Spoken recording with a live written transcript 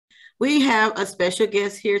We have a special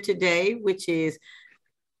guest here today, which is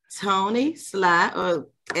T-Sly, or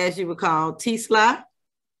as you would call T-Sly.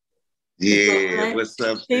 Yeah, what's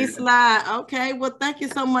up, T-Sly. Okay, well, thank you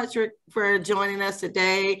so much for joining us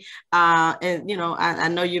today. And I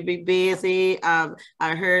know you'll be busy. I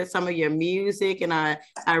heard some of your music, and I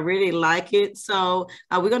really like it. So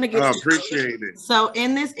we're gonna get. I appreciate it. So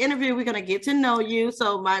in this interview, we're gonna get to know you.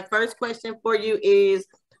 So my first question for you is,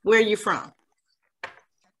 where are you from?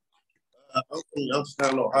 I'm from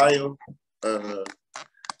Youngstown, Ohio.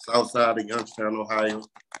 South side of Youngstown, Ohio.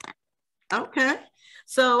 Okay.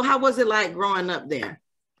 So how was it like growing up there?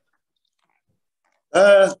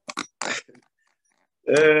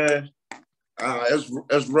 It's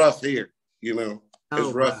rough here, you know.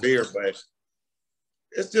 It's rough here, but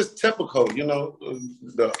it's just typical, you know,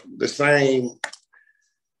 the same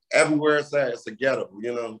everywhere it's a ghetto,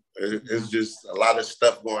 you know. It's just a lot of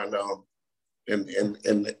stuff going on in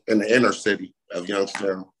the inner city of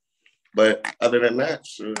Youngstown. But other than that,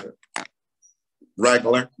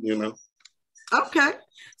 regular, you know. Okay.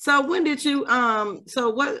 So when did you so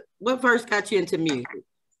what first got you into music?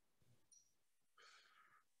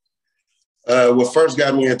 What first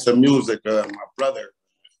got me into music, my brother,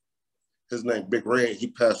 his name Big Red, he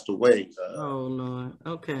passed away. Oh Lord.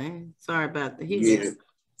 Okay. Sorry about that.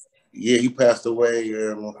 He passed away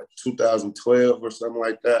in like 2012 or something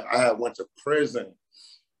like that. I had went to prison,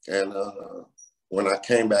 and when I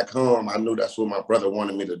came back home, I knew that's what my brother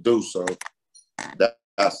wanted me to do. So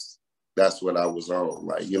that's what I was on,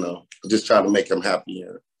 like, you know, just trying to make him happy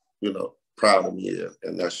and, you know, proud of me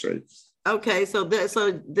in that shape. Okay, so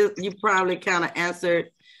you probably kind of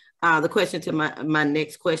answered the question to my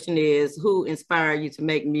next question is, who inspired you to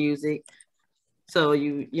make music? So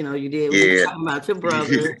you did. We were talking about your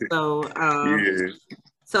brother. So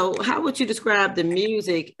So how would you describe the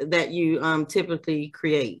music that you typically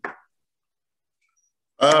create?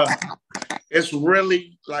 It's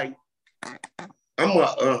really like, I'm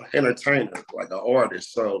a entertainer, like an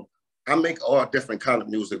artist. So I make all different kind of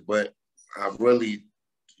music, but I really,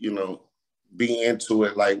 you know, be into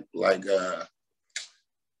it like you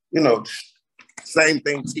know, same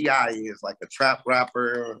thing T.I. is, like a trap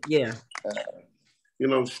rapper. Yeah. You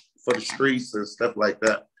know, for the streets and stuff like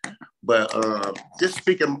that. But just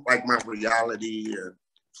speaking like my reality and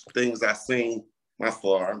things I seen, my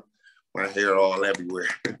farm, my hair all everywhere.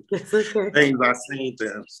 Okay. Things I seen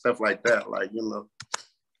and stuff like that, like, you know.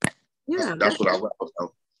 Yeah, that's what I rap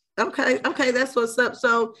about. Okay, that's what's up.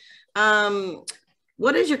 So,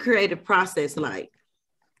 what is your creative process like?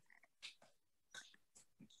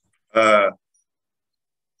 What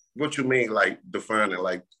you mean, like defining,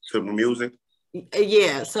 like to the music?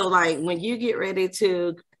 Yeah, so like when you get ready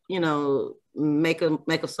to, you know, make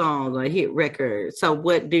a song or a hit record. So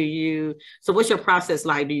what's your process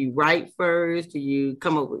like? Do you write first? Do you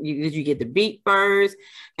come up with, did you get the beat first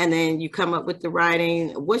and then you come up with the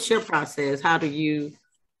writing? What's your process? How do you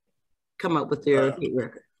come up with your hit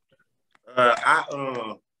record?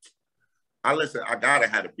 I listen, I gotta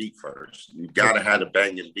have a beat first. You gotta have a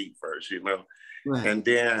banging beat first, you know. Right. And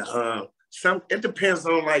then it depends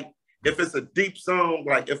on, like, if it's a deep song,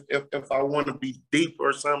 like if I want to be deep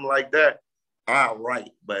or something like that, I'll write.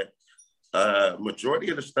 But majority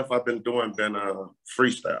of the stuff I've been doing been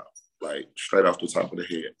freestyle, like straight off the top of the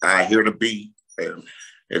head. I hear the beat and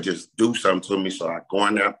it just do something to me, so I go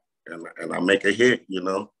in there and I make a hit, you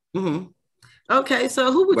know. Mm-hmm. Okay,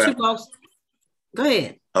 so who would you most? Go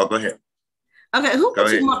ahead. Oh, go ahead. Okay, who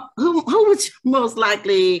would you most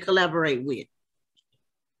likely collaborate with?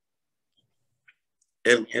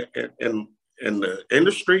 In the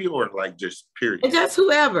industry, or like just period? Just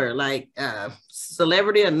whoever, like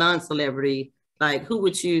celebrity or non-celebrity, like who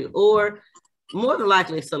would you, or more than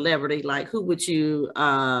likely celebrity, like who would you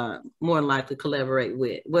more than likely collaborate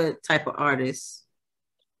with? What type of artists?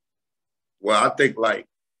 Well, I think like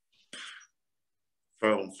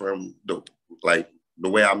from the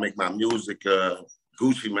way I make my music,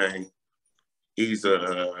 Gucci Mane,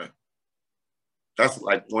 that's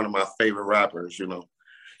like one of my favorite rappers, you know.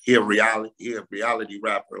 He a reality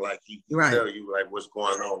rapper. Like he can tell you like what's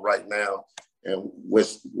going on right now and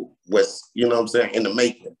what's you know what I'm saying, in the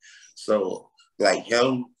making. So like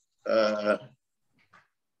him, there's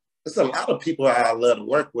a lot of people I love to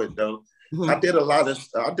work with though. Mm-hmm. I did a lot of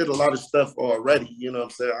stuff already, you know what I'm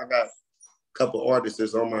saying? I got a couple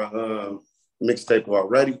artists on my mixtape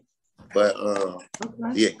already. But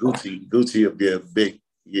yeah, Gucci will be a big,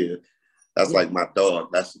 that's like my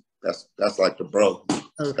dog. That's like the bro.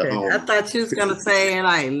 Okay, I thought you was gonna say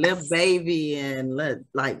like Lil Baby and Lil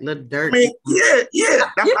Durk. I mean, yeah.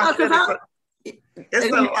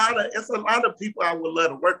 it's a lot of people I would love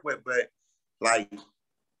to work with, but like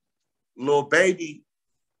Lil Baby,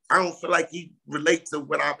 I don't feel like he relates to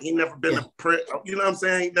what he never been a you know what I'm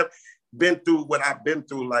saying? He never been through what I've been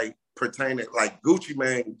through, like pertaining, like Gucci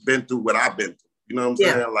Mane been through what I've been through. You know what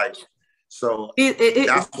I'm saying? Like, so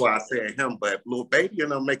that's why I said him. But Lil Baby, you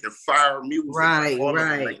know, making fire music. Right, all of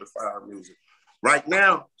them making fire music. Right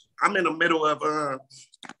now, I'm in the middle of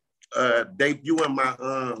debuting my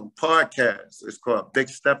podcast. It's called Big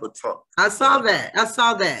Stepper Talk. I saw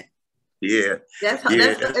that. Yeah.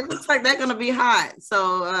 It looks like they're gonna be hot.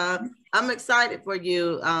 So I'm excited for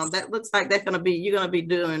you. That looks like you're gonna be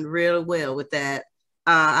doing real well with that.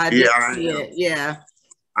 Yeah.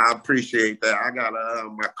 I appreciate that. I got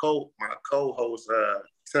my co-host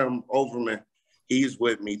Tim Overman. He's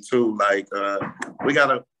with me too. Like we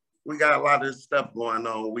got a lot of stuff going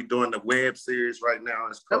on. We're doing the web series right now.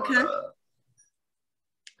 It's called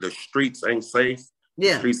The Streets Ain't Safe.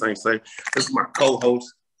 Yeah. The Streets Ain't Safe. This is my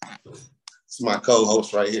co-host. It's my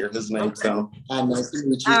co-host right here. His name's Tim. Hi, nice to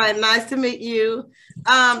meet you. All right, nice to meet you.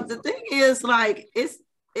 The thing is, like, it's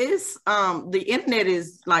the internet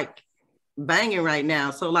is like banging right now.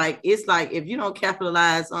 So like, it's like if you don't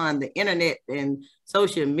capitalize on the internet and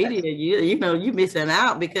social media, you know you're missing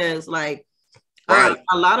out, because like a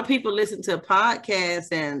lot of people listen to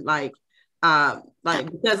podcasts and like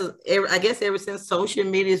because I guess ever since social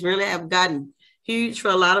medias really have gotten huge for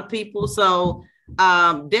a lot of people. So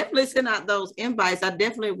definitely send out those invites. I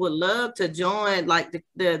definitely would love to join, like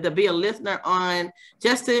to be a listener on,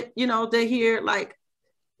 just to, you know, to hear like,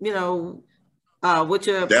 you know, what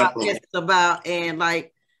your podcast is about. And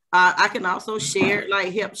like I can also share,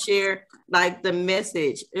 like help share like the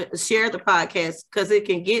message, share the podcast, because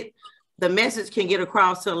the message can get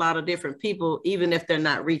across to a lot of different people, even if they're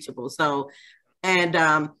not reachable. So, and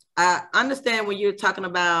I understand when you're talking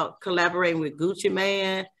about collaborating with Gucci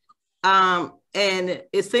Mane, and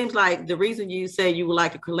it seems like the reason you say you would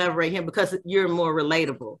like to collaborate him because you're more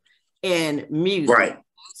relatable in music. Right.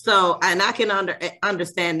 So, and I can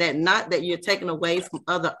understand that, not that you're taking away from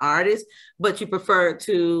other artists, but you prefer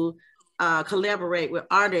to collaborate with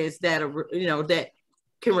artists that are, you know, that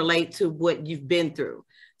can relate to what you've been through.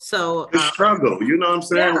 So the struggle, you know what I'm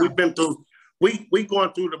saying? Yeah. We've been through, we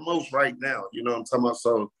going through the most right now, you know what I'm talking about?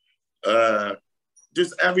 So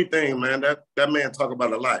just everything, man. That man talk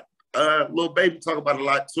about a lot. Lil Baby talk about a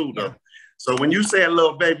lot too, though. Yeah. So when you say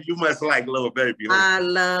Lil Baby, you must like Lil Baby. Huh? I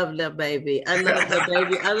love Lil Baby. I love Lil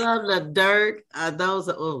Baby. I love Lil Durk. Those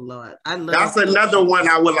are, oh Lord, I love. That's another one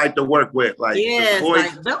I would like to work with. Like, yes,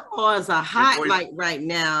 like those boys are hot like right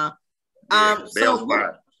now. So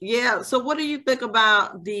what do you think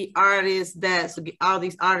about the artists all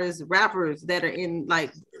these artists, rappers that are in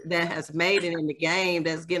like that has made it in the game,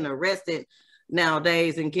 that's getting arrested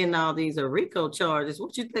nowadays and getting all these RICO charges?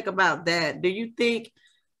 What you think about that? Do you think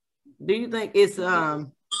it's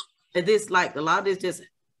is this like a lot of this just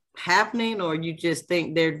happening, or you just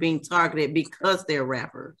think they're being targeted because they're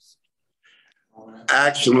rappers?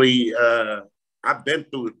 Actually, I've been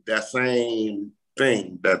through that same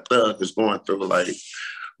thing that Thug is going through, like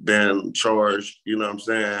been charged, you know what I'm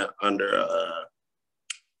saying, under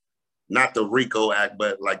not the RICO Act,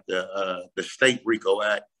 but like the state RICO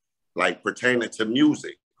Act, like pertaining to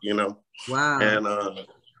music, you know. Wow.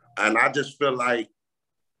 And I just feel like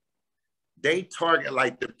they target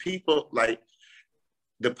like the people, like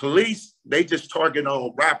the police, they just target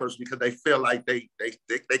on rappers because they feel like they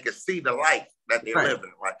can see the life that they're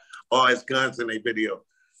living. Like, oh, it's guns in their video,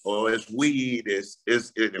 or it's weed, and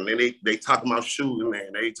then they talk about shooting,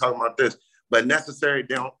 and they talk about this. But necessary,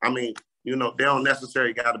 they don't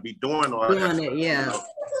necessarily got to be doing all that. Yeah. You know?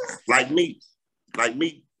 Like me,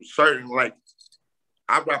 certain, like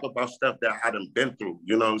I rap about stuff that I done been through,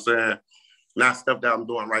 you know what I'm saying? Not stuff that I'm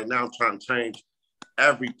doing right now. I'm trying to change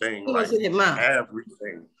everything.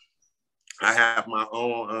 Everything. I have my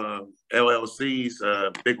own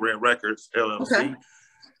LLCs, Big Red Records LLC. Okay.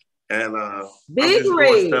 And Big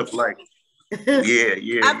Red stuff like yeah.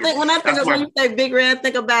 When you say Big Red, I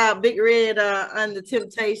think about Big Red Under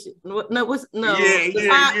Temptation. What's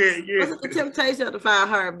the Temptation of the Five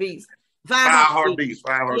Heartbeats? Five Heartbeats.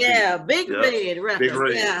 Yeah, Big Red Records. Big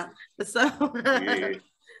Red. Yeah. So yeah.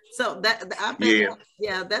 So I think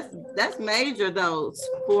that's major though,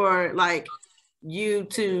 for like you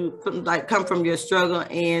to like come from your struggle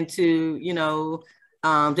and to, you know,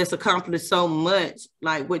 just accomplish so much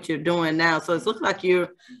like what you're doing now. So it looks like you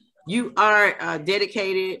are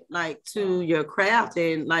dedicated like to your craft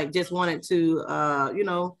and like just wanted to you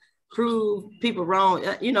know, prove people wrong.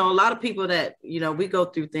 You know, a lot of people that, you know, we go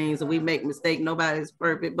through things and we make mistakes. Nobody's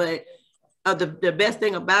perfect, but the best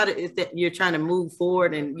thing about it is that you're trying to move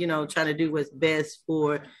forward and, you know, trying to do what's best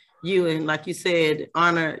for you. And like you said,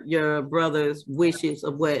 honor your brother's wishes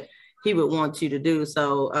of what he would want you to do.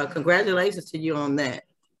 So congratulations to you on that.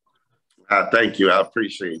 Thank you. I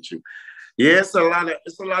appreciate you. Yeah, it's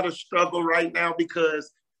a lot of struggle right now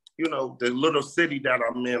because, you know, the little city that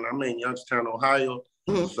I'm in Youngstown, Ohio.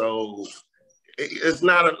 Mm-hmm. So it's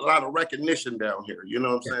not a lot of recognition down here. You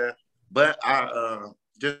know what I'm saying? But I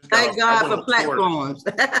just thank God for platforms.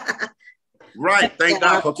 Right. Thank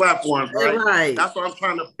God for platforms. Right. That's why I'm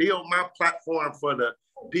trying to build my platform for the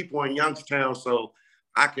people in Youngstown, so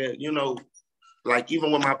I could, you know, like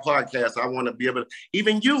even with my podcast, I want to be able to,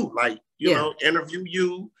 even you, like, you know, interview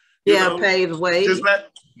you. You know, pave the way. Just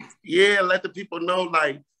let the people know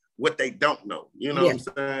like what they don't know. You know what I'm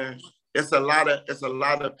saying? It's a lot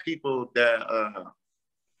of people that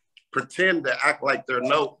pretend to act like they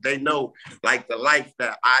know like the life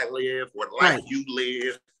that I live or the life you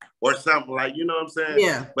live or something, like, you know what I'm saying?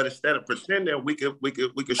 Yeah. But instead of pretending, we could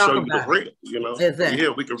show you the real, you know? Exactly. Yeah,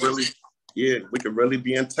 we could really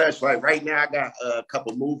be in touch. Like right now, I got a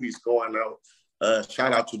couple movies going out.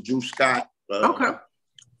 Shout out to Drew Scott.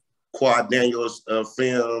 Quad Daniels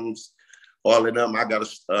Films, all of them. I got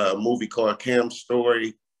a movie called Cam's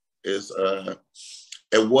Story. What's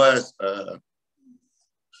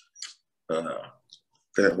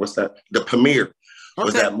that? The premiere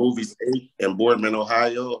was at Movies 8 in Boardman,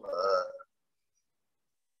 Ohio.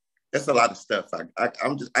 It's a lot of stuff.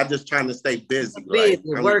 I'm just trying to stay busy.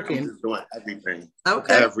 Working. I'm just doing everything.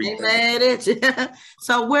 Okay. Everything.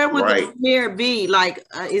 So where would the premiere be? Like,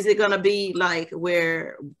 is it gonna be like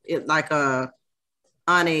where it like on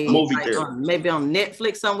a movie maybe on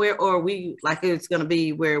Netflix somewhere, or it's gonna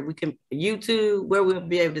be where we can YouTube, where we'll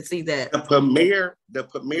be able to see that? The premiere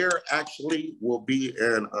actually will be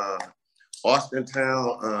in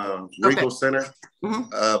Austintown Regal Center.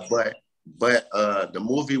 Mm-hmm. But the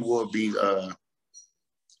movie will be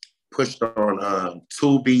pushed on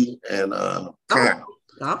Tubi and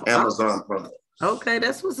Amazon Prime. Okay,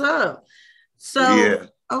 that's what's up. So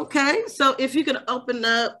so if you could open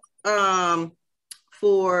up a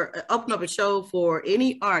show for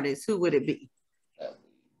any artist, who would it be?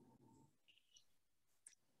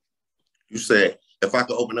 You said if I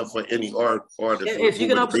could open up for any artist. If you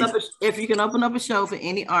can open up a show for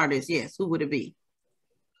any artist, yes, who would it be?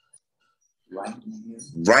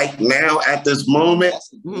 Right now, at this moment,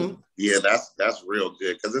 yeah, that's real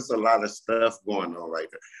good because there's a lot of stuff going on right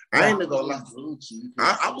there. I ain't gonna lie.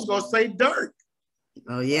 I was gonna say Dirk.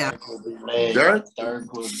 Oh yeah, Dirk.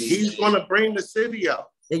 He's gonna bring the city out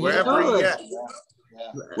wherever he at.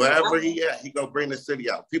 Wherever he at, he gonna bring the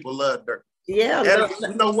city out. People love Dirk. Yeah, and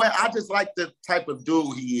you know what? I just like the type of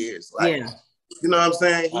dude he is. Like, you know what I'm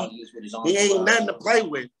saying? He ain't nothing to play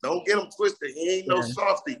with. Don't get him twisted. He ain't no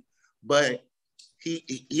softy. But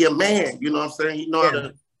he a man, you know what I'm saying? He know how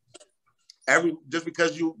to just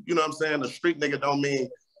because you know what I'm saying, a street nigga don't mean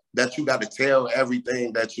that you got to tell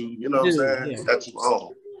everything that you know what I'm saying, that you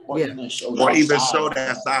own. Or even show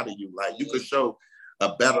that side of you. Like you could show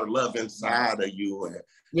a better love inside of you. And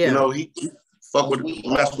you know, he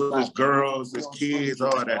mess with his girls, his kids,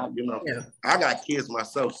 all that, you know. I got kids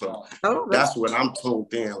myself, so that's what I'm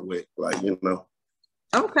tuned in with, like, you know.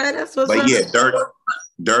 Okay, that's what's up. But yeah,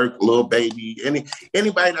 Dirk, Lil Baby,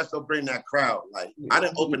 anybody that's gonna bring that crowd. Like I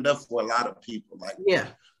done opened up for a lot of people, like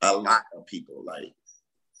a lot of people, like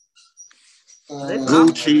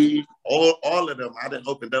Gucci, all of them. I done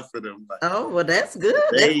opened up for them. Like, oh, well, that's good.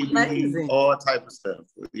 Baby, that's amazing. All type of stuff.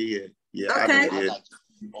 Yeah. Okay. I'd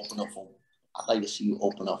like to see you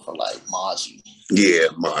open up for like Mozzie. Yeah,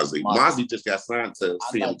 Mozzie just got signed to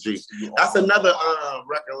CMG. That's another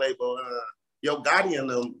record label. Yo Gotti and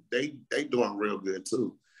them, they doing real good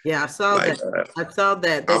too. Yeah, I saw that.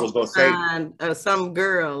 I was gonna say some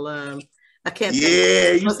girl. I can't.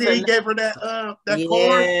 Yeah, you see, he gave her that car, that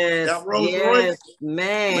Rolls Royce.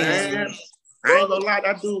 Man. I ain't gonna lie,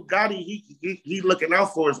 that dude Gotti, he looking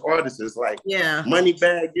out for his artists. It's like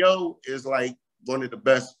Moneybag Yo is like one of the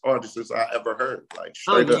best artists I ever heard. Like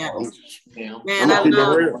straight up. Man, I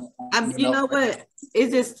love. You know what?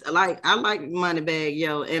 It's just like I like Moneybag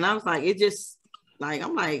Yo, and I was like, it just like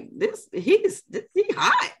I'm like he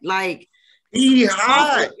hot. Like he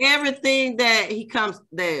hot. Everything that he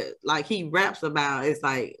raps about, it's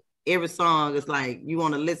like every song is like you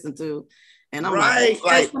want to listen to. And I'm like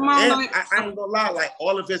come on, I ain't gonna lie, like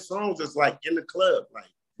all of his songs is like in the club, like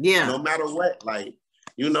no matter what, like.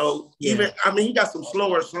 You know, even I mean, he got some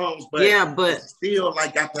slower songs, but still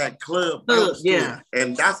like got that club bounce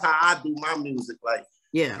and that's how I do my music. Like,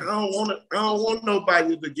 I don't want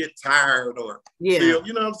nobody to get tired or feel,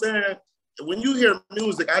 you know what I'm saying? when you hear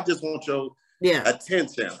music, I just want your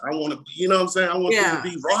attention. I want to, you know what I'm saying? I want you to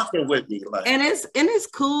be rocking with me. Like, and it's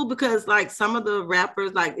cool because like some of the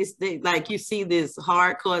rappers, like like you see this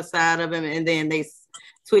hardcore side of them, and then they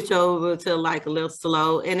switch over to like a little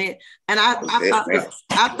slow. And I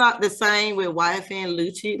thought the same with YFN and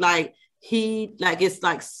Lucci. Like it's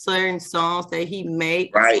like certain songs that he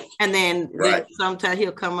make, right? And then sometimes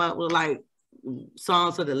he'll come up with like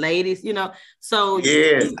songs for the ladies, you know. So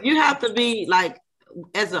you have to be like,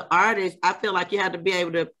 as an artist, I feel like you have to be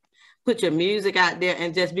able to put your music out there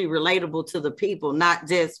and just be relatable to the people, not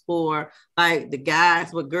just for like the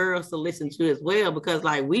guys, but girls to listen to as well. Because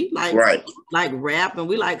like we like rap and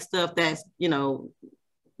we like stuff that's, you know,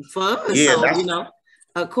 fun. Yeah, so, you know,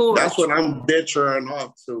 of course. That's what I'm venturing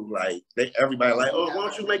off to. Like everybody like, oh, why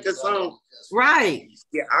don't you make a song? Right.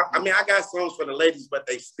 Yeah, I mean, I got songs for the ladies, but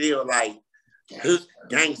they still like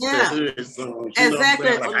gangster hood songs. You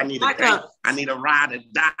exactly. Know what I'm saying? Like I need a ride or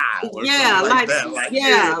die. Or like that. Like,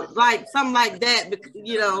 like something like that.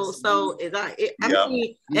 You know, so it's like I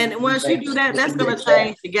mean, and once you do that, that's gonna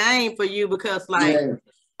change the game for you because like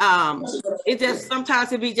it just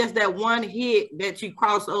sometimes it be just that one hit that you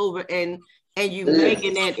cross over and you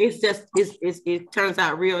making that it turns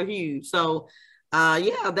out real huge. So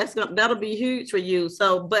that'll be huge for you.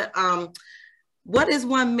 So but what is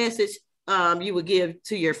one message you would give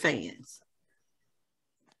to your fans?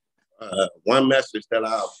 One message that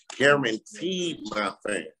I'll guarantee my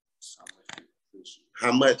fans,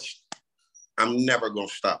 how much I'm never gonna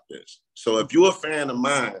stop this. So if you're a fan of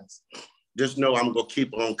mine, just know I'm gonna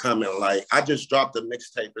keep on coming. Like I just dropped a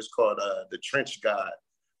mixtape. It's called The Trench God,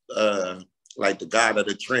 like the God of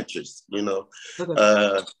the trenches. You know,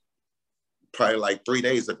 probably like 3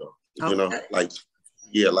 days ago. You know, like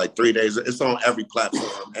 3 days. It's on every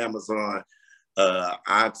platform, Amazon,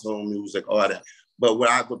 iTunes Music, all that. But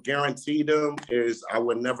what I would guarantee them is I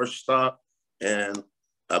would never stop. And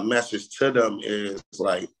a message to them is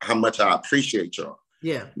like how much I appreciate y'all.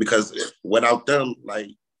 Yeah. Because without them,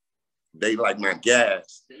 like they like my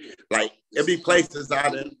gas. Like it be places I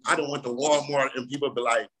don't went to Walmart and people be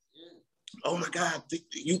like, oh my God,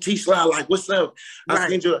 you T-Sly, like, what's up? I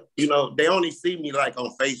seen you, you know, they only see me like on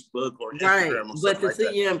Facebook or Instagram or but to like see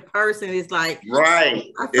that. you in person, it's like,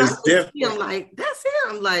 it's different. I'm like, that's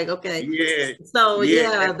him. Like, okay. Yeah. So,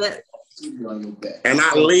 and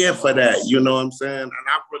I live for that, you know what I'm saying? And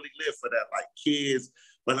I really live for that, like kids.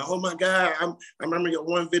 But oh my God, I remember your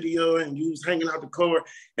one video and you was hanging out the car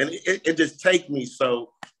and it just take me.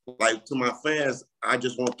 So like to my fans, I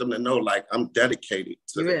just want them to know like I'm dedicated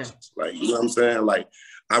to this. Like, you know what I'm saying? Like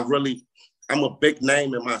I'm a big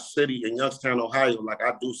name in my city in Youngstown, Ohio. Like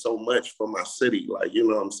I do so much for my city. Like, you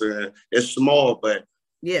know what I'm saying? It's small, but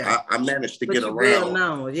I managed to get around.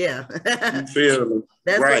 No, you feel me?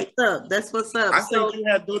 That's what's up. That's what's up. I think you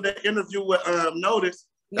had to do the interview with Notice.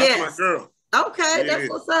 That's my girl. Okay, that's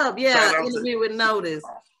what's up. Yeah, interview with Notice.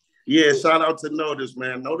 Yeah, shout out to Notice,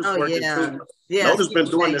 man. Notice working too. Notice been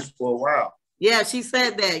doing this for a while. Yeah, she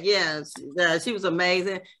said that. Yeah, she was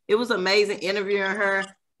amazing. It was amazing interviewing her.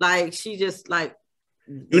 Like she just like.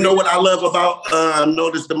 You know what I love about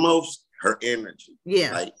Notice the most? Her energy.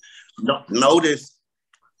 Yeah. Like Notice,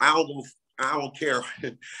 I don't care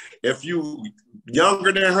if you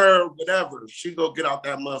younger than her, whatever. She go get out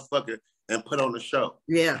that motherfucker and put on the show.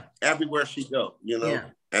 Yeah. Everywhere she go, you know. Yeah.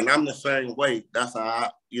 And I'm the same way. That's how I,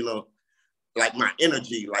 you know, like my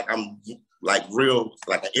energy, like I'm like real,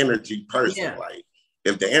 like an energy person. Yeah. Like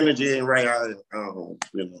if the energy ain't right, I don't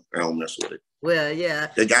mess with it. Well, yeah.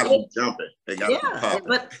 They gotta be jumping. They gotta be popping.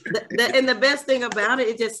 But the best thing about it,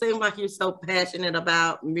 it just seems like you're so passionate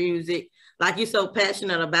about music. Like you're so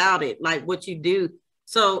passionate about it, like what you do.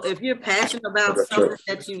 So if you're passionate about something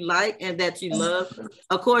that you like and that you love,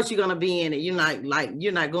 of course you're gonna be in it. You're not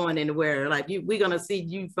going anywhere. Like we're gonna see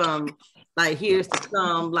you from like years to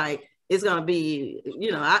come. Like it's gonna be,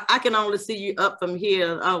 you know, I can only see you up from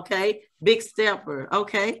here. Okay, Big Stepper.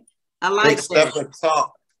 Okay, I like Big Stepper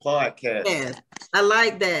Talk podcast. Yeah, I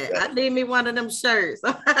like that. Yeah. I need me one of them shirts.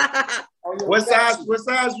 What size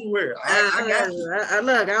you wear? I got you.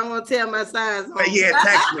 Look, I don't want to tell my size. Yeah,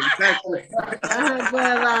 text me.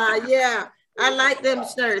 But yeah, I like them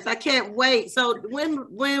shirts. I can't wait. So when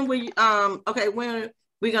we when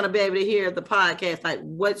we're gonna be able to hear the podcast? Like,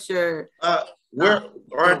 what's your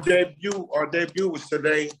our debut was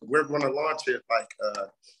today. We're gonna launch it like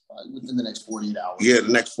within the next 48 hours. Yeah,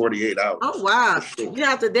 the next 48 hours. Oh, wow. Sure. You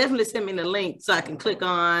have to definitely send me the link so I can click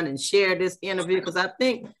on and share this interview because I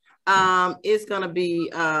think it's going to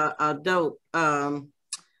be a dope. Yeah,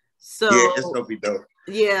 it's going to be dope.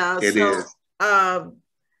 Yeah. It is.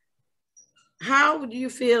 How do you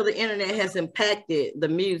feel the internet has impacted the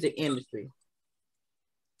music industry?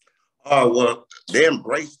 Oh, well, they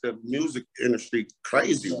embrace the music industry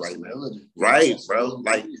crazy right now. Right, bro.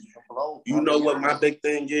 Like, you know what my big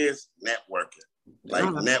thing is? Networking. Like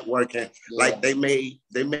networking. Like they made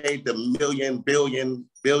the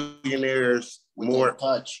billionaires more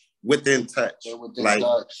within touch. Like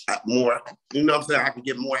more, you know what I'm saying? I could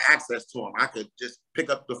get more access to them. I could just pick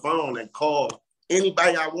up the phone and call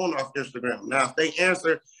anybody I want off Instagram. Now, if they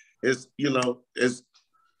answer, it's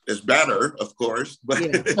better, of course, but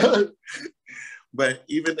but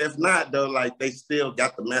even if not, though, like they still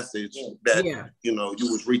got the message that you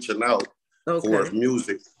was reaching out for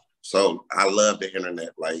music. So I love the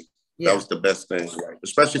internet. Like that was the best thing, like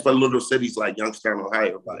especially for little cities like Youngstown,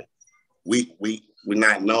 Ohio. Like we're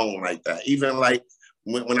not known like that. Even like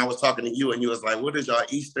when I was talking to you and you was like, "What is y'all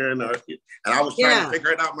Eastern?" And I was trying to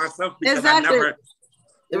figure it out myself because I never.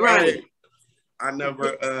 Right. I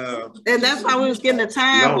never. And that's why we was getting the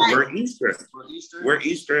time. No, like, we're Eastern. We're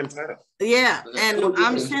Eastern time. Yeah, and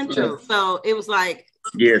I'm Central, so it was like.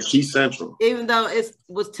 Yeah, she's Central. Even though it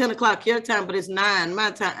was 10 o'clock your time, but it's 9 my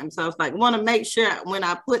time, so it's like want to make sure when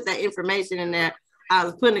I put that information in there, I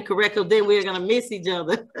was putting it correctly. Then we're gonna miss each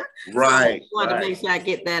other. Right. So I want to make sure I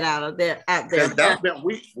get that out there.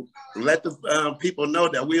 We let the people know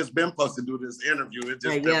that we has been supposed to do this interview. It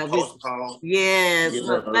just been postponed. Yes,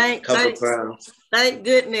 thank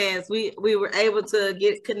goodness we were able to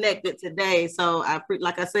get connected today. So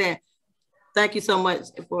like I said, thank you so much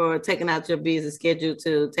for taking out your busy schedule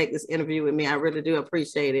to take this interview with me. I really do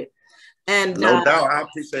appreciate it. And no doubt, I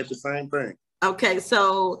appreciate the same thing. Okay,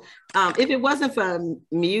 so if it wasn't for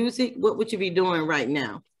music, what would you be doing right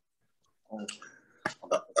now?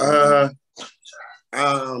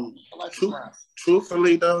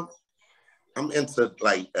 Truthfully though, I'm into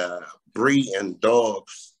like breeding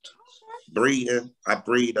dogs. Breeding. I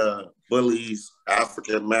breed bullies,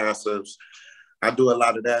 African Mastiffs. I do a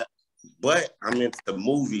lot of that. But I'm into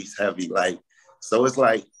movies heavy, like, so it's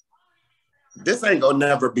like this ain't gonna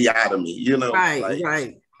never be out of me, you know?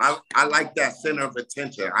 Right. I like that center of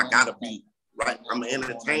attention. I gotta be right. I'm an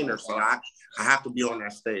entertainer, so I have to be on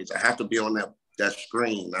that stage. I have to be on that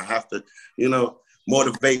screen. I have to,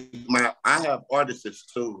 motivate I have artists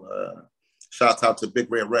too. Shout out to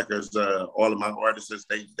Big Red Records. All of my artists,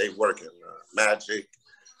 they working. Magic,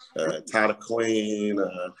 Tyler Queen.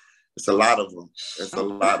 It's a lot of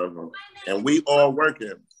them. And we all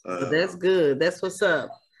working. That's good. That's what's up.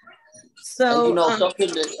 So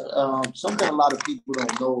something a lot of people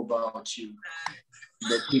don't know about you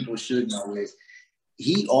that people should know is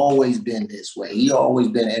he always been this way. He always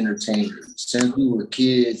been an entertainer. Since we were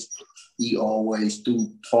kids, he always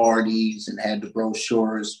threw parties and had the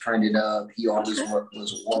brochures printed up. He always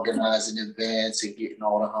was organizing events and getting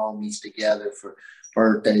all the homies together for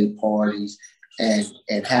birthday parties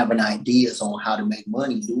and having ideas on how to make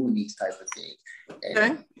money doing these type of things.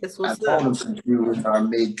 And I've known him since we were in our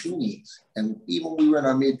mid-teens. And even when we were in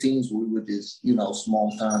our mid-teens, we were just,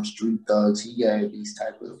 small-time street thugs. He had these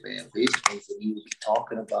type of ambitions, and he would be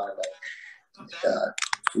talking about it like,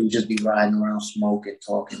 we'd just be riding around smoking,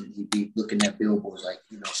 talking, and he'd be looking at billboards like,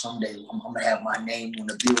 someday I'm going to have my name on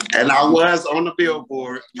the billboard. And I was on the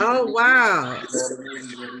billboard. Oh, wow.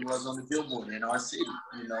 He was on the billboard in our city.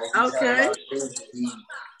 Okay.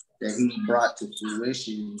 That he brought to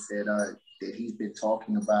fruition that he's been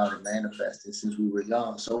talking about and manifesting since we were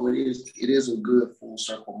young. So it is a good full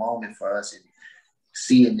circle moment for us, and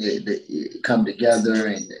seeing it come together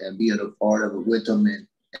and being a part of it with them and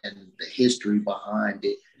the history behind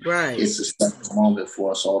it. Right. It's a special moment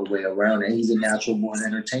for us all the way around. And he's a natural born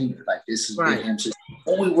entertainer. Like this has been him since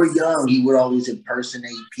when we were young. He would always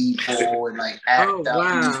impersonate people and like act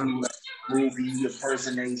out movie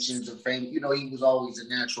impersonations of fame. He was always a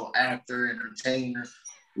natural actor, entertainer,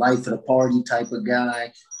 life of the party type of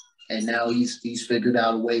guy. And now he's figured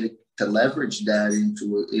out a way to leverage that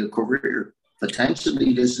into a career.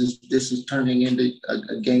 Potentially, this is turning into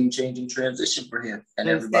a game-changing transition for him and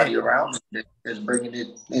everybody around him that's bringing it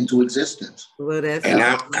into existence. Well, that's and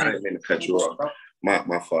I didn't mean to cut you off. My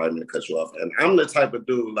fault, I didn't mean to cut you off. And I'm the type of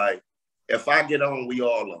dude, like, if I get on, we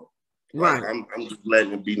all on. Like, right. I'm just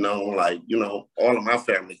letting it be known, like, all of my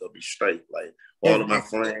family gonna be straight. Like, all of my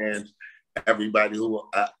friends, everybody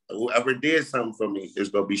whoever did something for me is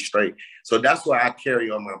gonna be straight. So that's why I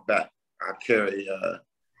carry on my back. I carry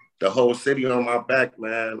the whole city on my back,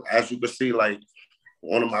 man. As you can see, like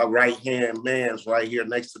one of my right hand mans right here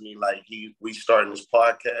next to me, like we starting this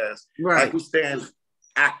podcast. Right. Like we staying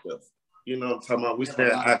active. You know what I'm talking about? We stay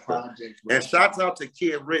active. And shout out to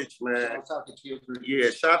Kid Rich, man. Shout out to Kid Rich. Yeah,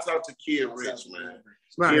 shout out to Kid Rich, man.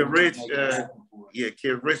 Right. Kid Rich,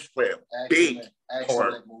 Kid Rich played a big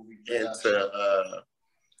part into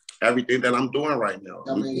everything that I'm doing right now.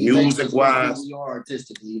 I mean, music-wise. We are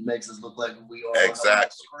artistically. He makes us look like we are.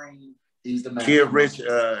 Exactly. He's the man. Kid Rich,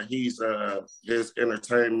 his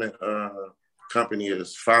entertainment company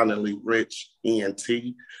is Finally Rich ENT.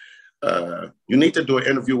 You need to do an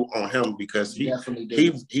interview on him because he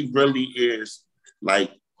really is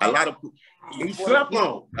like a lot of he slept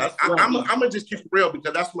on. I'm gonna just keep it real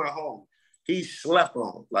because that's my home. He slept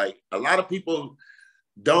on. Like a lot of people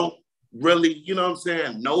don't really, you know what I'm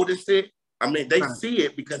saying, notice it. I mean, they see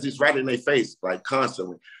it because it's right in their face, like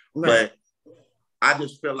constantly. Right. But I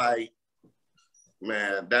just feel like,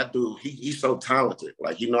 man, that dude, he's so talented.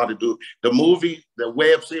 Like, he know how to do the movie, the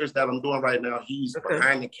web series that I'm doing right now. He's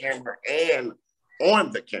behind the camera and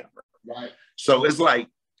on the camera. Right. So it's like,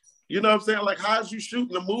 you know what I'm saying? Like, how's you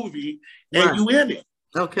shooting a movie and you in it?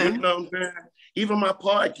 Okay. You know what I'm saying? Even my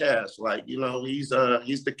podcast, like, you know, he's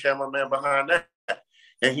the cameraman behind that.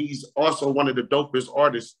 And he's also one of the dopest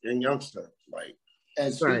artists in Youngstown. Like,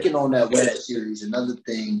 and speaking on that web series, another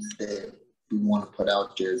thing that we want to put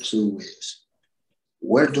out there too is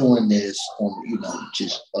we're doing this on, you know,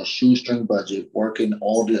 just a shoestring budget, working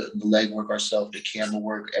all the legwork ourselves, the camera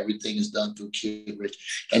work, everything is done through Kid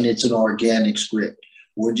Rich, and it's an organic script.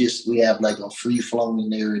 We have like a free-flowing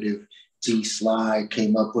narrative. T-Sly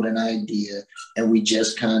came up with an idea, and we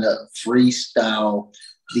just kind of freestyle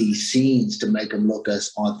these scenes to make them look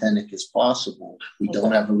as authentic as possible. We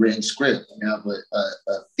don't have a written script. We have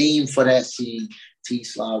a theme for that scene.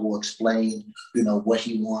 T-Sly will explain, you know, what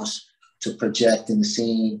he wants to project in the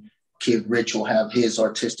scene. Kid Rich will have his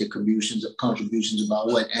artistic contributions about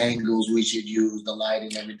what angles we should use, the light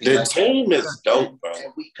and everything. The team is dope, bro.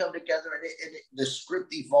 And we come together and the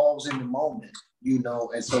script evolves in the moment, you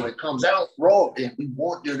know, and so it comes out raw, and we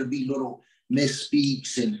want there to be little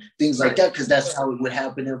misspeaks and things like that, because that's how it would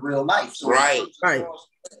happen in real life. So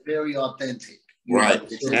very authentic. Right.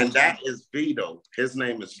 And that is Vito. His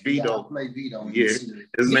name is Vito. I play Vito. Yeah.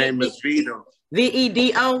 His name is Vito.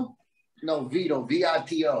 VEDO? No, Vito.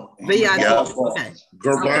 VITO. VITO. Okay.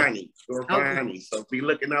 Gravani. So be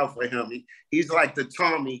looking out for him. He's like the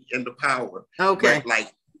Tommy in the Power. Okay.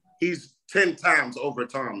 Like he's 10 times over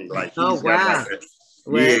Tommy. Like he's got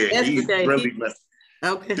he's really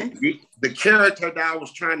okay. The character that I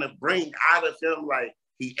was trying to bring out of him, like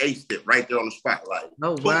he aced it right there on the spot. Like,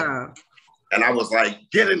 oh wow. And I was like,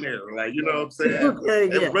 get in there, like, you know what I'm saying?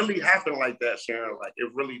 It really happened like that, Sharon. Like,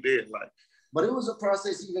 it really did. Like, but it was a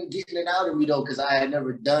process even getting it out of me though, because I had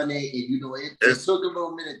never done it, and you know, it took a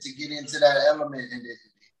little minute to get into that element and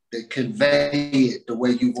to convey it the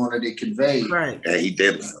way you wanted it conveyed. Right. And he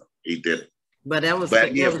did it. He did it. But that was.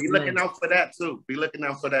 But yeah, be looking out for that too. Be looking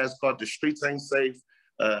out for that. It's called The Streets Ain't Safe.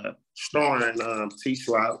 Starring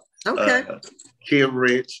T-Sly, Kid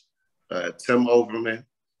Rich, Tim Overman.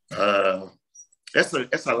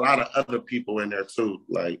 It's a lot of other people in there too.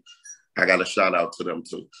 Like, I got a shout out to them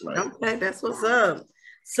too. Like, okay, that's what's up.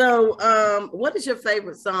 So, what is your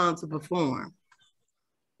favorite song to perform?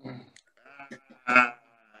 I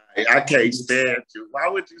can't stand you. Why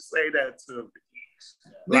would you say that to me?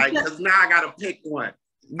 Like, because now I gotta pick one.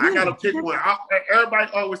 I gotta pick one.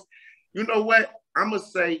 Everybody always, you know what? I'm gonna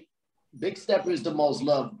say Big Stepper is the most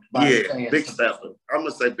loved by the fans. Big Stepper. I'm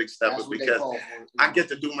gonna say Big Stepper because I get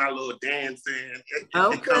to do my little dancing. It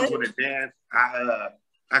comes with a dance.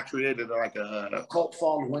 I created like a cult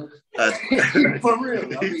following. For real.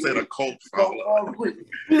 He said a cult following.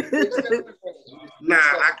 Nah,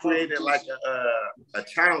 I created like a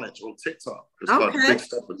challenge on TikTok. It's called Big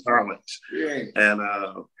Stepper Challenge. Yeah. And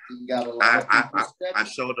I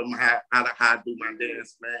showed them how to do my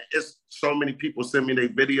dance, man. It's so many people send me their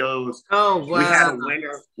videos. Oh wow!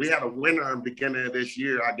 We had a winner in the beginning of this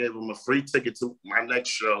year. I gave them a free ticket to my next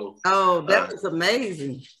show. Oh, that was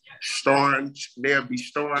amazing. They'll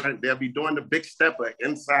be doing the Big Stepper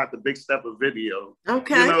inside the Big Stepper video.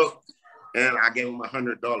 Okay. You know, and I gave them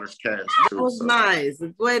 $100 cash. That was nice.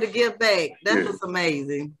 A way to give back. That was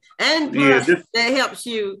amazing. And plus, that helps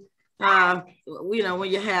you. You know,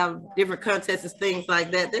 when you have different contests and things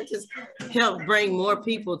like that, that just help bring more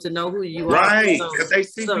people to know who you are. Right, because they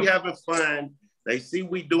see we having fun. They see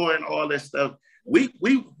we doing all this stuff. We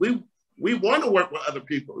want to work with other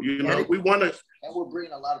people. You know, we want to. And we're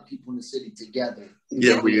bringing a lot of people in the city together.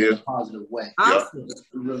 Yeah, we in a positive way. Awesome.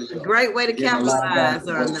 Really, a great way to capitalize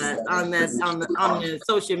on the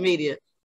social media.